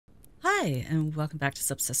Hi, and welcome back to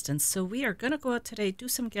Subsistence. So we are going to go out today, do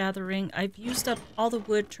some gathering. I've used up all the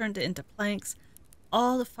wood, turned it into planks.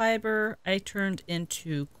 All the fiber I turned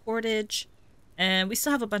into cordage. And we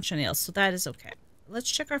still have a bunch of nails, so that is okay.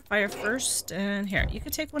 Let's check our fire first. And here, you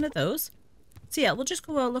can take one of those. So yeah, we'll just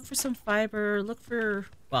go out, look for some fiber, look for...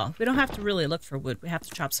 Well, we don't have to really look for wood. We have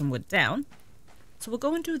to chop some wood down. So we'll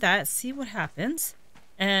go and do that, see what happens.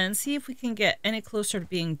 And see if we can get any closer to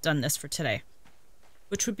being done this for today.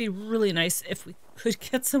 Which would be really nice if we could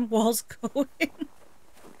get some walls going.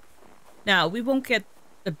 Now, we won't get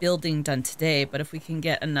the building done today, but if we can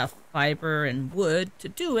get enough fiber and wood to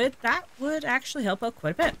do it, that would actually help out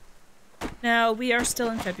quite a bit. Now, we are still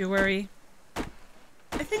in February.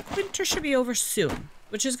 I think winter should be over soon,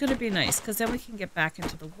 which is going to be nice, because then we can get back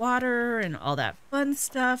into the water and all that fun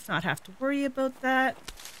stuff, not have to worry about that.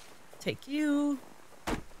 Take you.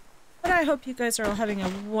 But I hope you guys are all having a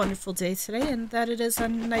wonderful day today and that it is a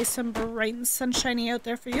nice and bright and sunshiny out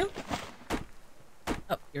there for you.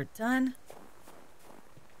 Oh, you're done.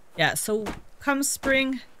 Yeah, so come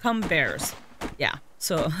spring, come bears. Yeah,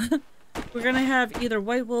 so we're going to have either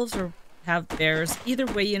white wolves or have bears. Either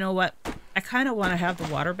way, you know what? I kind of want to have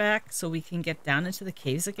the water back so we can get down into the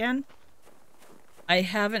caves again. I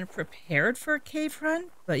haven't prepared for a cave run,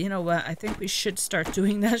 but you know what? I think we should start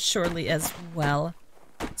doing that shortly as well.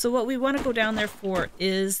 So what we want to go down there for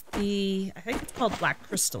is the, I think it's called Black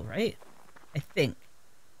Crystal, right? I think.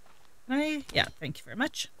 Yeah, thank you very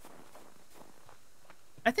much.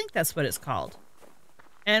 I think that's what it's called.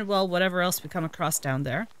 And well, whatever else we come across down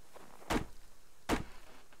there.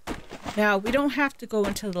 Now, we don't have to go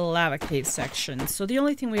into the lava cave section. So the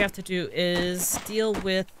only thing we have to do is deal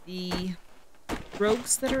with the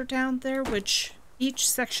rogues that are down there, which each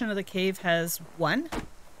section of the cave has one.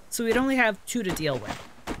 So we'd only have two to deal with.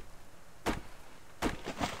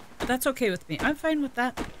 But that's okay with me. I'm fine with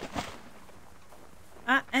that.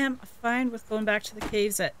 I am fine with going back to the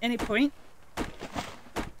caves at any point.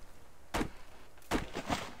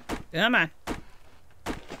 Come on.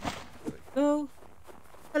 There we go.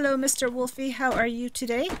 Hello, Mr. Wolfie. How are you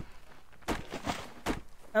today?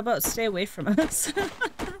 How about stay away from us?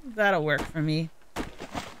 That'll work for me.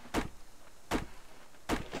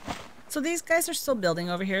 So these guys are still building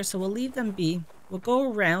over here, so we'll leave them be. We'll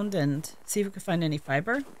go around and see if we can find any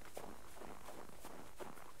fiber.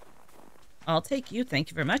 I'll take you, thank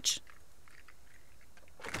you very much.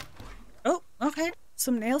 Oh, okay.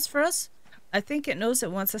 Some nails for us. I think it knows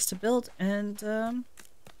it wants us to build and,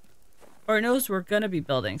 or it knows we're going to be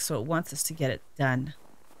building, so it wants us to get it done.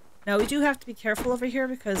 Now, we do have to be careful over here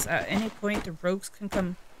because at any point the rogues can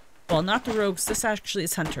come... Well, not the rogues. This actually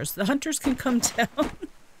is hunters. The hunters can come down.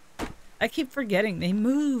 I keep forgetting they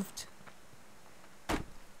moved.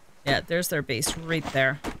 Yeah, there's their base right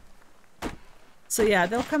there. So yeah,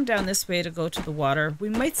 they'll come down this way to go to the water. We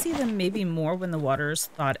might see them maybe more when the water is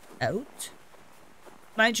thawed out.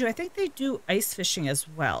 Mind you, I think they do ice fishing as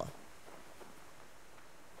well.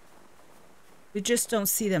 We just don't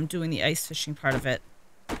see them doing the ice fishing part of it.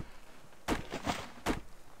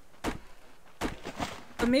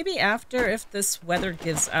 But maybe after, if this weather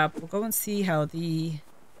gives up, we'll go and see how the...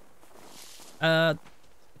 what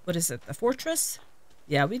is it? The fortress?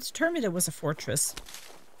 Yeah, we determined it was a fortress.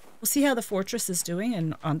 We'll see how the fortress is doing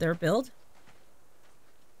and on their build.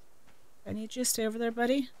 I need you to stay over there,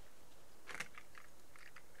 buddy.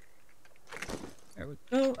 There we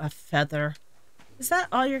go. A feather. Is that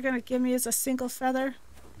all you're going to give me is a single feather?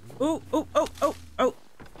 Oh, oh, oh, oh, oh.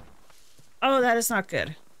 Oh, that is not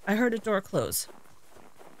good. I heard a door close.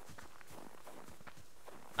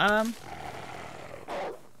 I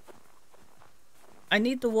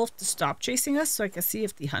need the wolf to stop chasing us so I can see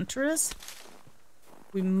if the hunter is.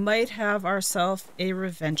 We might have ourselves a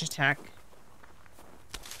revenge attack.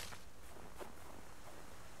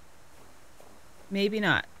 Maybe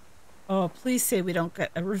not. Oh, please say we don't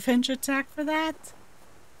get a revenge attack for that.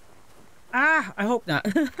 Ah, I hope not.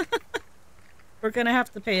 We're going to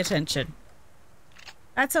have to pay attention.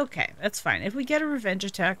 That's okay. That's fine. If we get a revenge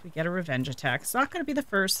attack, we get a revenge attack. It's not going to be the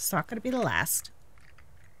first. It's not going to be the last.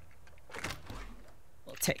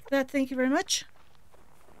 We'll take that. Thank you very much.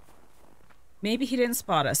 Maybe he didn't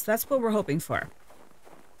spot us. That's what we're hoping for.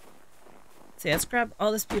 So let's grab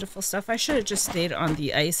all this beautiful stuff. I should have just stayed on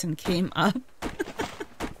the ice and came up.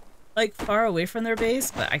 Like far away from their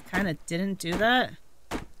base, but I kind of didn't do that.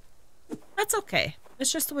 That's okay.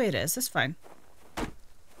 It's just the way it is. It's fine.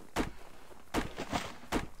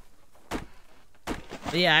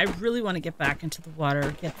 But yeah, I really want to get back into the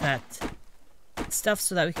water, get that stuff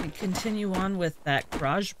so that we can continue on with that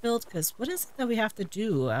garage build. Because what is it that we have to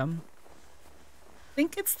do? I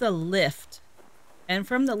think it's the lift And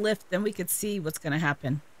from the lift, then we could see what's going to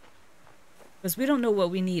happen. Because we don't know what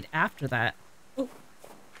we need after that. Oh,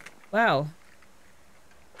 wow.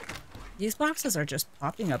 These boxes are just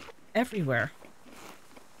popping up everywhere.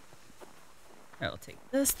 I'll take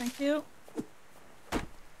this, thank you.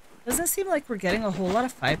 Doesn't seem like we're getting a whole lot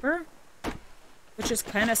of fiber, which is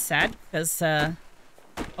kind of sad because I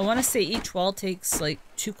want to say each wall takes like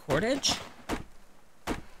 2 cordage.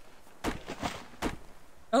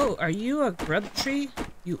 Oh, are you a grub tree?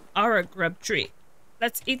 You are a grub tree.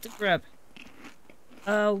 Let's eat the grub.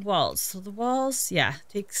 Walls. So the walls, yeah,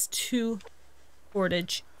 takes 2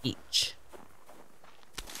 cordage each.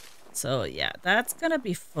 So yeah, that's gonna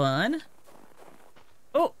be fun.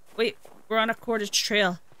 Oh, wait, we're on a cordage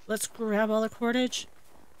trail. Let's grab all the cordage.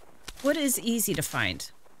 What is easy to find?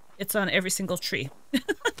 It's on every single tree.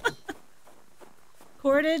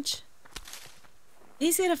 Cordage.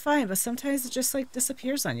 Easy to find, but sometimes it just like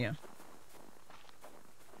disappears on you.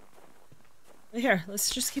 But here, let's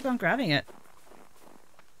just keep on grabbing it.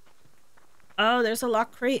 Oh, there's a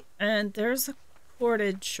lock crate, and there's a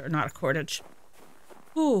cordage, or not a cordage.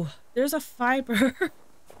 Ooh, there's a fiber.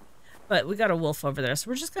 But we got a wolf over there, so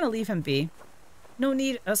we're just gonna leave him be. No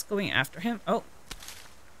need us going after him. Oh,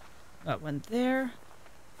 got one there.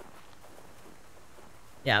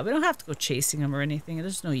 Yeah, we don't have to go chasing him or anything.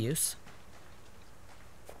 There's no use.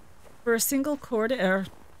 For a single cordage,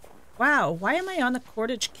 wow, why am I on the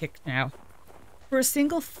cordage kick now? For a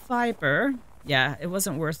single fiber, yeah, it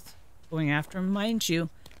wasn't worth going after him. Mind you,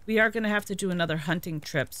 we are going to have to do another hunting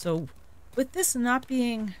trip. So with this not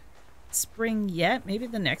being spring yet, maybe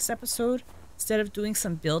the next episode, instead of doing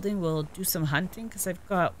some building, we'll do some hunting. Because I've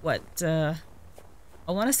got, what, I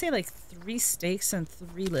want to say like 3 steaks and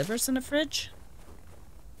 3 livers in the fridge.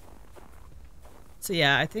 So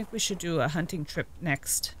yeah, I think we should do a hunting trip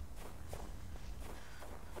next.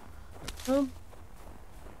 Oh,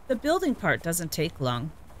 the building part doesn't take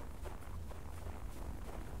long.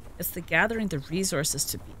 It's the gathering the resources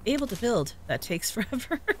to be able to build that takes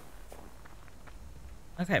forever.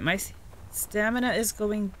 Okay, my stamina is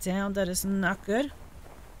going down. That is not good.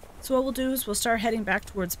 So what we'll do is we'll start heading back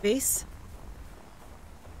towards base.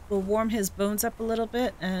 We'll warm his bones up a little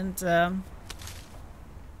bit and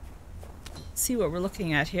see what we're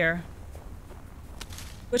looking at here.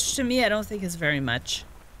 Which to me I don't think is very much.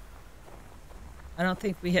 I don't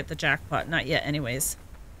think we hit the jackpot. Not yet anyways.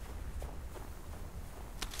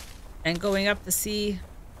 And going up the sea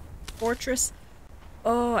fortress.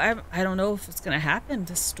 Oh, I don't know if it's going to happen.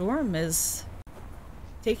 The storm is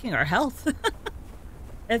taking our health.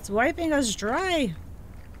 It's wiping us dry.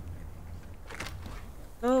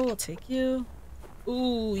 Oh, we'll take you.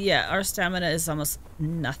 Ooh, yeah, our stamina is almost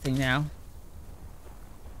nothing now.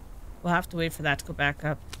 We'll have to wait for that to go back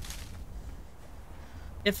up.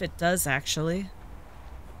 If it does, actually.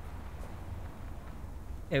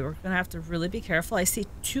 Okay, we're gonna have to really be careful. I see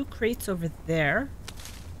 2 crates over there.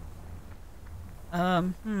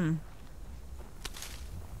 Can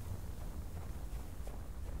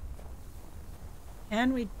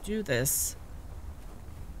we do this?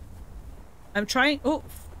 I'm trying. Oh,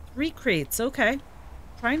 3 crates. Okay.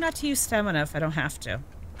 Trying not to use stamina if I don't have to.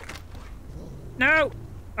 No!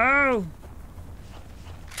 Oh!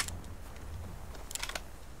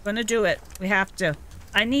 Gonna do it. We have to.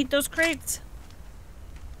 I need those crates.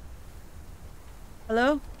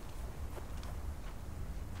 Hello?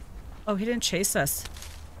 Oh, he didn't chase us.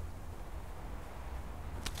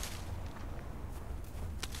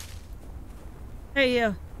 Hey,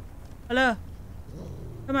 you. Hello.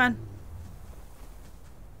 Come on.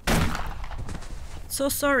 So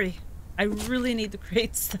sorry. I really need the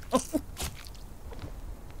crates, though.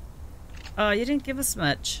 Oh, you didn't give us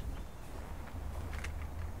much.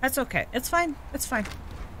 That's okay. It's fine. It's fine.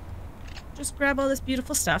 Just grab all this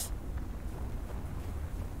beautiful stuff.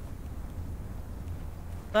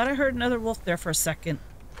 Thought I heard another wolf there for a second.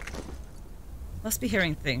 Must be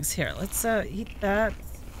hearing things. Here, let's eat that.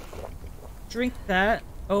 Drink that.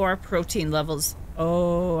 Oh, our protein levels.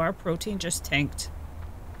 Oh, our protein just tanked.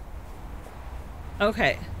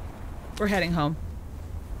 Okay. We're heading home.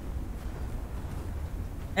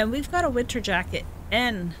 And we've got a winter jacket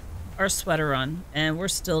and our sweater on. And we're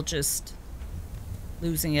still just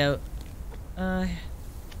losing out.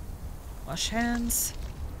 Wash hands.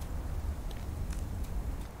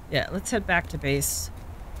 Yeah, let's head back to base.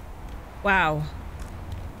 Wow.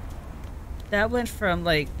 That went from,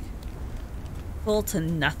 like, full to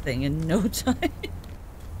nothing in no time.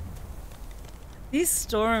 These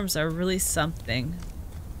storms are really something.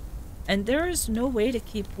 And there is no way to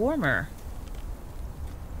keep warmer.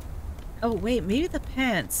 Oh, wait, maybe the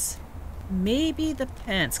pants. maybe the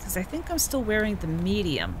pants, because I think I'm still wearing the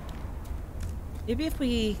medium. Maybe if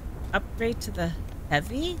we upgrade to the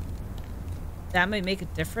heavy, that might make a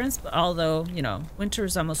difference. But although, you know, winter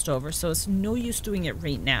is almost over, so it's no use doing it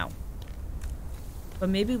right now. But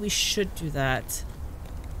maybe we should do that.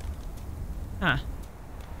 Huh.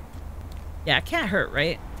 Yeah, it can't hurt,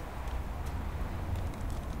 right?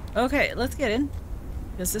 Okay, let's get in.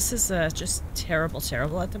 Because this is just terrible,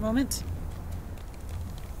 terrible at the moment.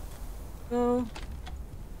 Go.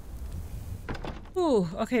 Ooh,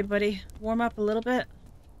 okay, buddy. Warm up a little bit.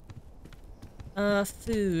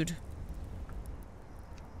 Food.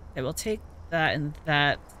 Okay, we'll take that and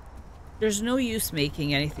that. There's no use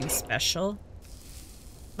making anything special.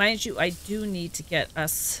 Mind you, I do need to get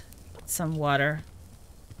us some water.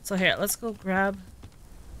 So here, let's go grab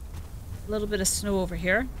a little bit of snow over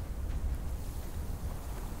here.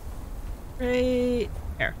 Right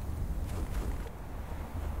here.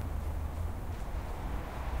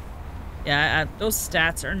 Yeah, those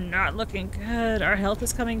stats are not looking good. Our health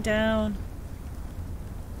is coming down.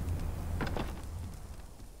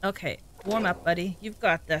 Okay, warm up, buddy. You've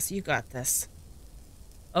got this. You got this.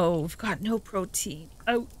 Oh, we've got no protein.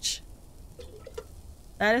 Ouch.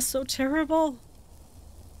 That is so terrible.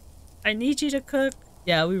 I need you to cook.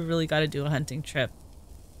 Yeah, we really got to do a hunting trip.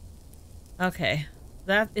 Okay,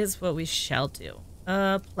 that is what we shall do.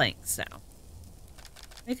 Planks now.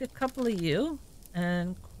 Make a couple of you.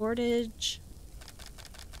 And cordage.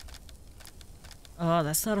 Oh,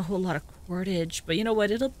 that's not a whole lot of cordage, but you know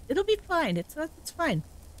what? It'll be fine. It's fine.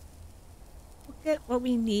 We'll get what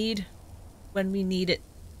we need when we need it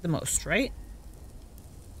the most, right?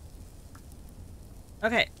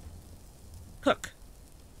 Okay. Cook.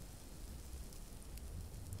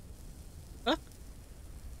 Cook.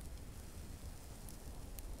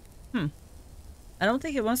 I don't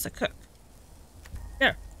think it wants to cook.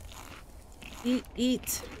 There.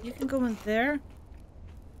 Eat. You can go in there.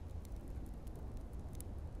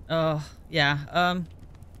 Oh, yeah.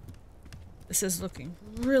 This is looking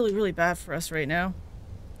really, really bad for us right now.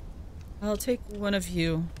 I'll take one of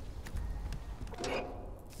you.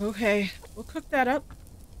 Okay, we'll cook that up.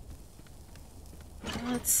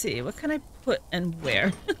 Let's see, what can I put and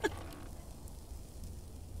where?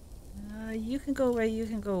 You can go away, you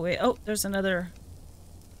can go away. Oh, there's another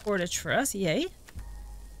cordage for us, yay.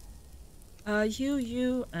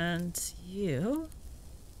 You, and you.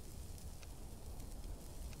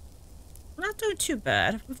 We're not doing too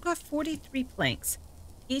bad. We've got 43 planks.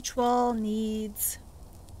 Each wall needs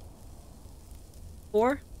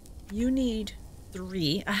 4. You need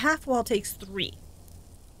 3. A half wall takes 3.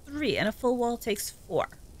 3, and a full wall takes 4.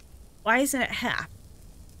 Why isn't it half?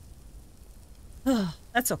 Oh,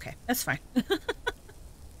 that's okay. That's fine.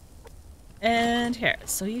 And here.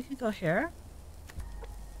 So you can go here.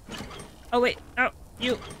 Oh, wait. Oh,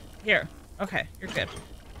 you. Here. Okay, you're good.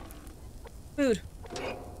 Food.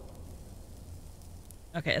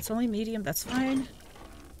 Okay, it's only medium. That's fine.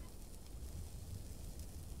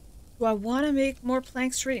 Do I want to make more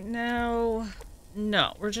planks right now?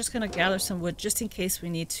 No, we're just going to gather some wood just in case we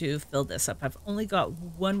need to fill this up. I've only got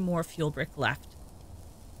one more fuel brick left.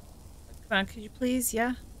 Come on, could you please?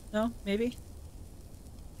 Yeah? No? Maybe?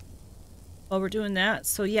 While we're doing that.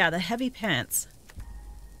 So yeah, the heavy pants.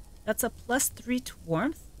 That's a +3 to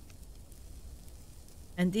warmth.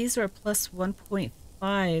 And these are a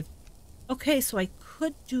 +1.5. Okay, so I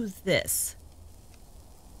could do this.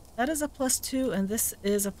 That is a +2 and this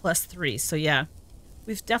is a +3. So yeah,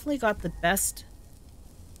 we've definitely got the best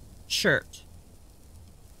shirt.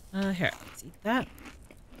 Here, let's eat that.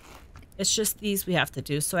 It's just these we have to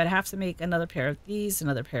do. So I'd have to make another pair of these,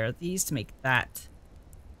 another pair of these to make that.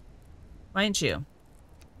 Mind you,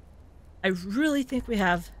 I really think we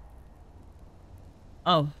have...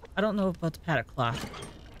 Oh, I don't know about the padded cloth.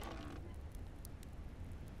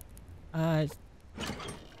 I've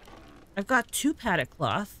got 2 padded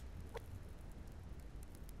cloth.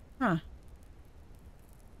 Huh.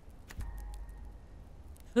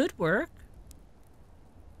 Could work.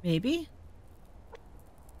 Maybe.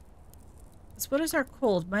 So what is our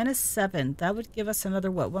cold? -7. That would give us another,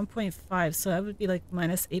 what, 1.5. So that would be like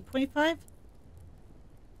 -8.5?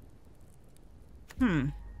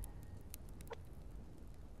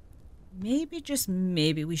 Maybe, just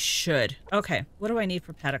maybe, we should. Okay, what do I need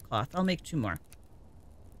for padded cloth? I'll make 2 more.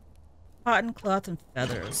 Cotton, cloth, and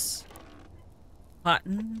feathers.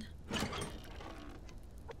 Cotton.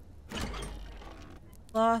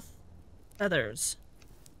 Cloth. Feathers.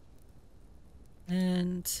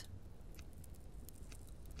 And...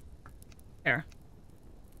 Here.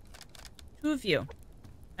 2 of you.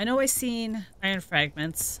 I know I've seen iron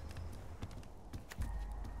fragments.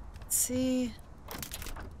 Let's see. Here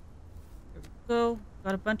we go.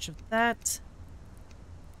 Got a bunch of that.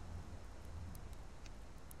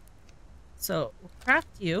 So we'll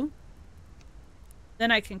craft you.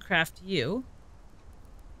 Then I can craft you.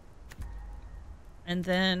 And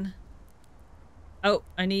then... Oh,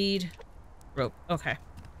 I need rope. Okay.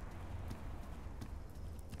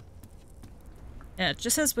 Yeah, it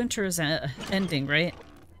just says winter is ending, right?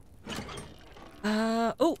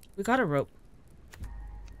 Oh, we got a rope.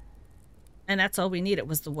 And that's all we needed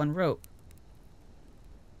was the one rope.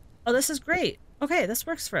 Oh, this is great. Okay, this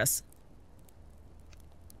works for us.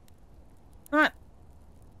 Come on. I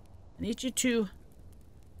need you to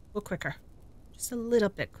go quicker. Just a little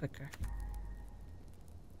bit quicker.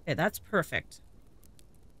 Okay, that's perfect.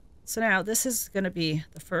 So now this is going to be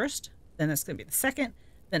the first. Then it's going to be the second.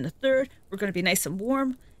 Then the third. We're going to be nice and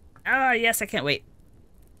warm. Ah, yes, I can't wait.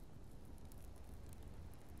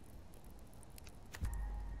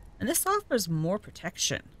 And this offers more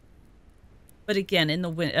protection. But again, in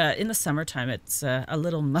the summertime, it's a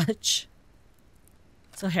little much.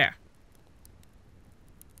 So here.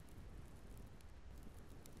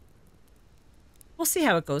 We'll see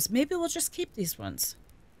how it goes. Maybe we'll just keep these ones.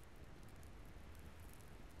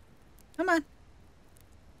 Come on.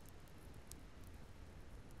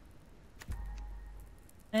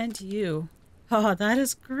 And you. Oh, that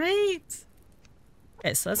is great.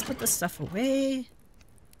 Okay, so let's put this stuff away.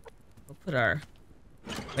 We'll put our...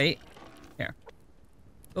 Wait. Here.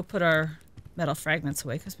 We'll put our metal fragments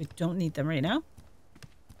away because we don't need them right now.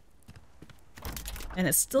 And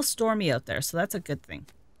it's still stormy out there, so that's a good thing.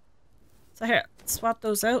 So here, swap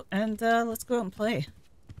those out and let's go out and play.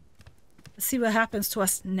 Let's see what happens to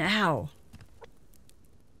us now.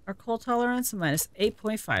 Our cold tolerance minus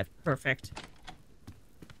 8.5. Perfect.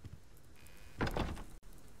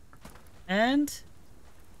 And...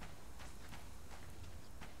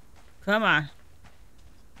 Come on.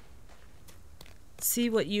 See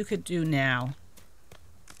what you could do now.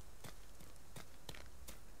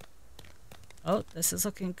 Oh, this is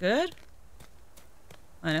looking good.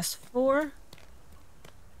 -4.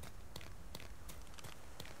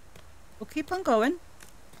 We'll keep on going.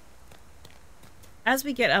 As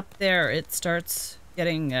we get up there, it starts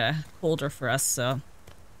getting colder for us, so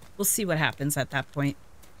we'll see what happens at that point.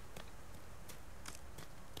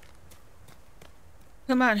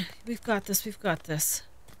 Come on, we've got this, we've got this.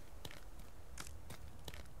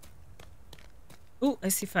 Ooh, I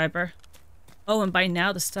see fiber. Oh, and by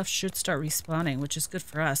now the stuff should start respawning, which is good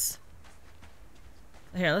for us.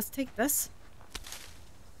 Here, let's take this.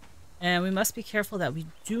 And we must be careful that we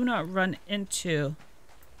do not run into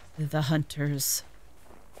the hunters.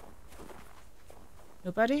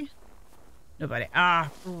 Nobody? Nobody.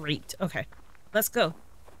 Ah, great. Okay, let's go.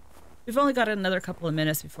 We've only got another couple of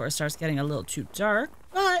minutes before it starts getting a little too dark,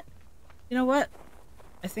 but you know what?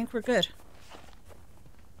 I think we're good.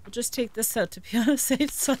 We'll just take this out to be on a safe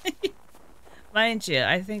side. Mind you,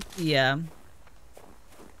 I think the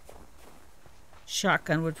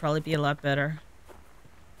shotgun would probably be a lot better.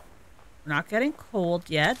 We're not getting cold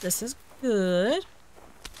yet. This is good.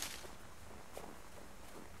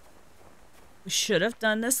 We should have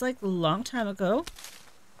done this like a long time ago,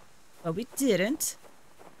 but we didn't.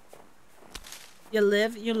 You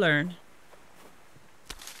live, you learn.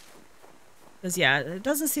 Because yeah, it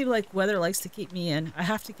doesn't seem like weather likes to keep me in. I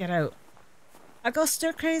have to get out. I go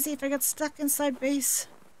stir crazy if I get stuck inside base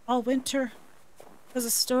all winter because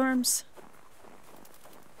of storms.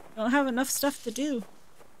 I don't have enough stuff to do.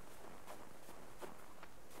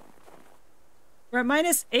 We're at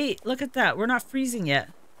 -8. Look at that. We're not freezing yet.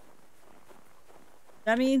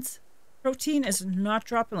 That means protein is not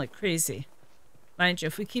dropping like crazy. Mind you,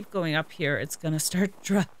 if we keep going up here, it's going to start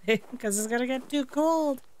dropping because it's going to get too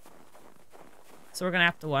cold. So we're going to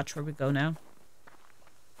have to watch where we go now.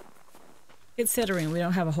 Considering we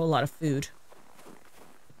don't have a whole lot of food.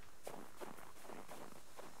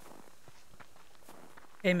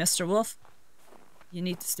 Okay, Mr. Wolf. You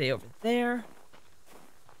need to stay over there.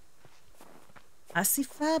 I see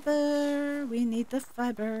fiber. We need the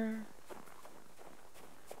fiber.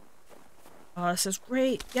 Oh, this is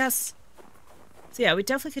great. Yes. So yeah, we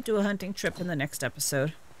definitely could do a hunting trip in the next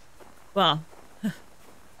episode. Well,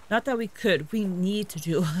 not that we could. We need to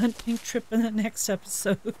do a hunting trip in the next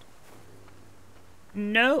episode.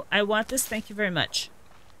 No, I want this. Thank you very much.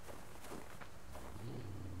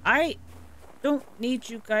 I don't need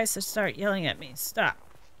you guys to start yelling at me. Stop.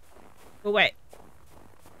 Go away.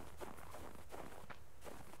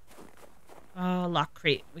 Oh, lock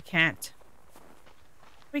crate. We can't.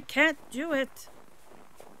 We can't do it.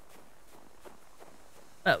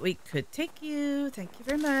 But we could take you. Thank you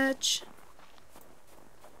very much.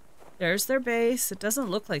 There's their base. It doesn't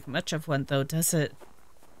look like much of one, though, does it?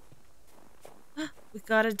 We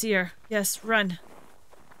got a deer. Yes, run.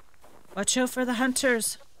 Watch out for the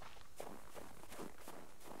hunters.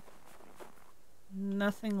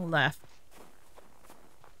 Nothing left.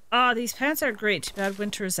 Oh, these pants are great. Too bad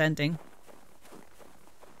winter is ending.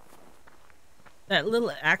 That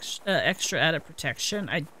little extra added protection,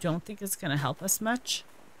 I don't think it's going to help us much.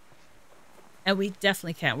 And we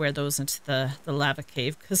definitely can't wear those into the lava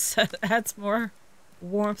cave because that adds more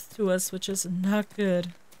warmth to us, which is not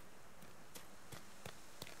good.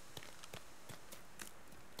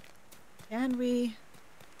 Can we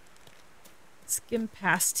skim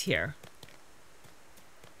past here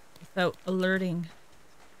without alerting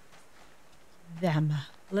them?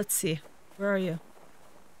 Let's see. Where are you?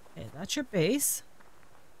 Okay, that's your base.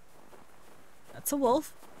 That's a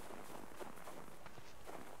wolf.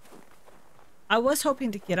 I was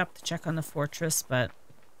hoping to get up to check on the fortress, but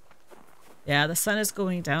yeah, the sun is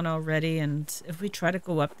going down already, and if we try to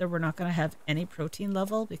go up there, we're not going to have any protein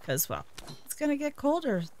level because, well, it's going to get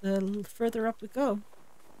colder the further up we go.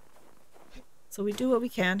 So we do what we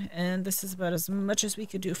can, and this is about as much as we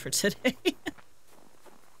could do for today.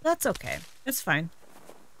 That's okay. It's fine.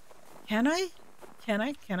 Can I? Can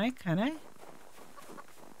I? Can I? Can I?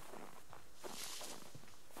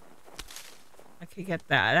 I could get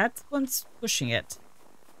that. That's one's pushing it.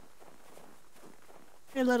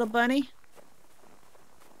 Hey, little bunny.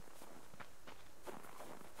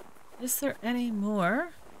 Is there any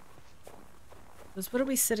more? Because what are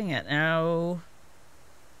we sitting at now?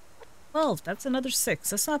 12. That's another 6.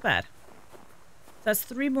 That's not bad. That's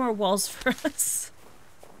 3 more walls for us.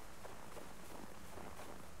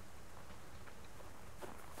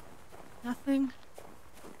 Nothing.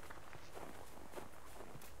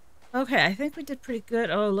 Okay, I think we did pretty good.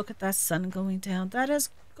 Oh, look at that sun going down. That is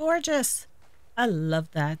gorgeous. I love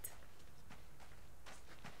that.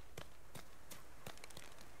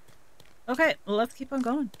 Okay, well, let's keep on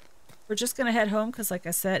going. We're just going to head home because, like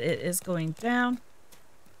I said, it is going down.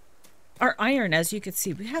 Our iron, as you can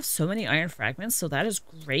see, we have so many iron fragments, so that is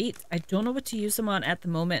great. I don't know what to use them on at the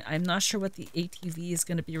moment. I'm not sure what the ATV is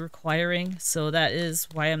going to be requiring, so that is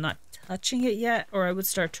why I'm not touching it yet, or I would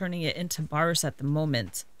start turning it into bars at the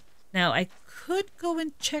moment. Now, I could go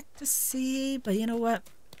and check to see, but you know what?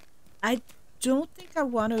 I don't think I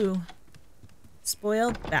want to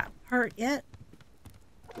spoil that part yet.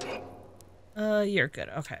 You're good.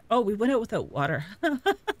 Okay. Oh, we went out without water.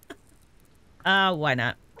 Why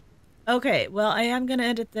not? Okay, well, I am going to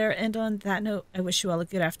end it there. And on that note, I wish you all a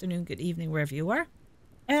good afternoon, good evening, wherever you are.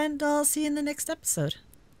 And I'll see you in the next episode.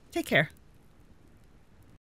 Take care.